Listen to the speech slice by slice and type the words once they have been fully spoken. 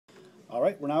All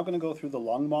right, we're now going to go through the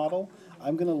lung model.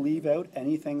 I'm going to leave out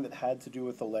anything that had to do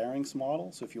with the larynx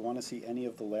model, so if you want to see any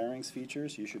of the larynx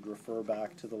features, you should refer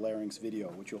back to the larynx video,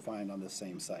 which you'll find on this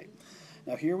same site.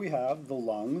 Now here we have the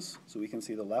lungs, so we can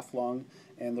see the left lung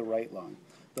and the right lung.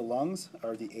 The lungs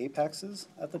are the apexes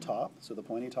at the top, so the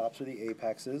pointy tops are the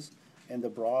apexes, and the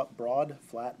broad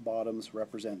flat bottoms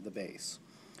represent the base.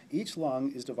 Each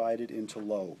lung is divided into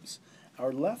lobes.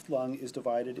 Our left lung is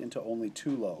divided into only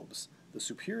two lobes, the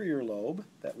superior lobe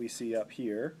that we see up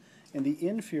here, and the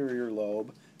inferior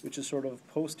lobe, which is sort of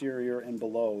posterior and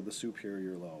below the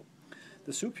superior lobe.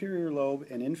 The superior lobe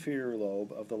and inferior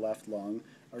lobe of the left lung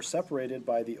are separated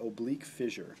by the oblique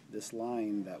fissure, this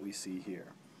line that we see here.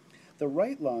 The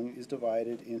right lung is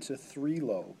divided into three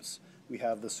lobes. We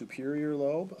have the superior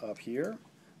lobe up here,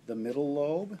 the middle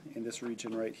lobe in this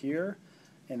region right here,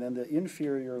 and then the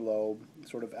inferior lobe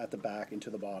sort of at the back into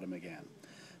the bottom again.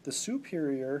 The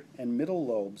superior and middle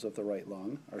lobes of the right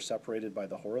lung are separated by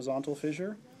the horizontal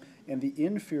fissure, and the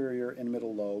inferior and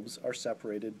middle lobes are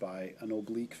separated by an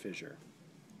oblique fissure.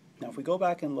 Now if we go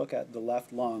back and look at the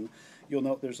left lung, you'll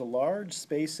note there's a large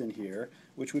space in here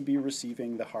which would be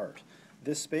receiving the heart.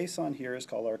 This space on here is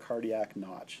called our cardiac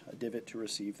notch, a divot to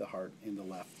receive the heart in the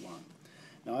left lung.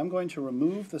 Now I'm going to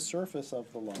remove the surface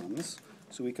of the lungs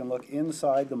so we can look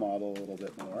inside the model a little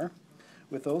bit more.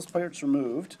 With those parts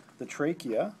removed, the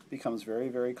trachea becomes very,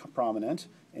 very prominent,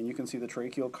 and you can see the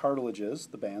tracheal cartilages,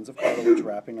 the bands of cartilage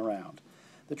wrapping around.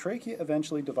 The trachea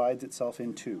eventually divides itself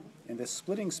in two, and this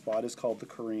splitting spot is called the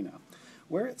carina.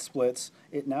 Where it splits,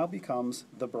 it now becomes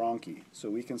the bronchi. So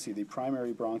we can see the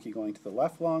primary bronchi going to the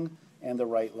left lung and the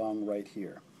right lung right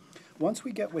here. Once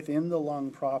we get within the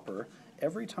lung proper,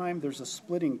 every time there's a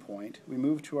splitting point, we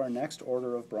move to our next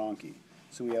order of bronchi.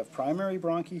 So we have primary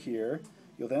bronchi here.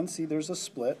 You'll then see there's a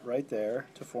split right there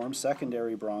to form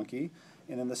secondary bronchi,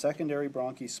 and then the secondary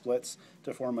bronchi splits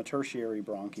to form a tertiary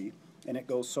bronchi, and it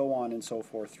goes so on and so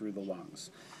forth through the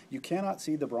lungs. You cannot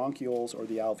see the bronchioles or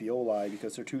the alveoli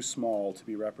because they're too small to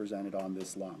be represented on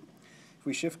this lung. If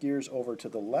we shift gears over to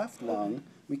the left lung,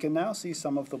 we can now see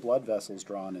some of the blood vessels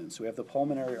drawn in. So we have the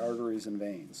pulmonary arteries and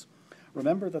veins.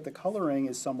 Remember that the coloring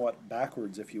is somewhat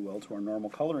backwards, if you will, to our normal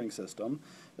coloring system.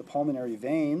 The pulmonary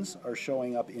veins are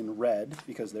showing up in red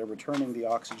because they're returning the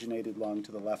oxygenated lung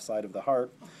to the left side of the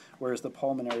heart, whereas the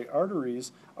pulmonary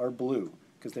arteries are blue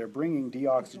because they're bringing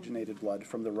deoxygenated blood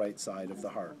from the right side of the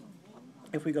heart.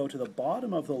 If we go to the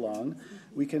bottom of the lung,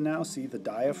 we can now see the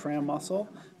diaphragm muscle,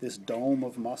 this dome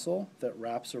of muscle that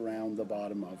wraps around the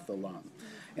bottom of the lung.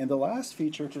 And the last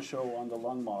feature to show on the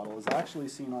lung model is actually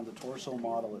seen on the torso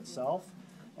model itself.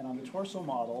 And on the torso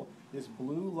model, this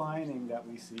blue lining that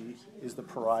we see is the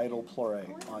parietal pleura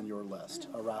on your list,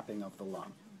 a wrapping of the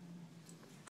lung.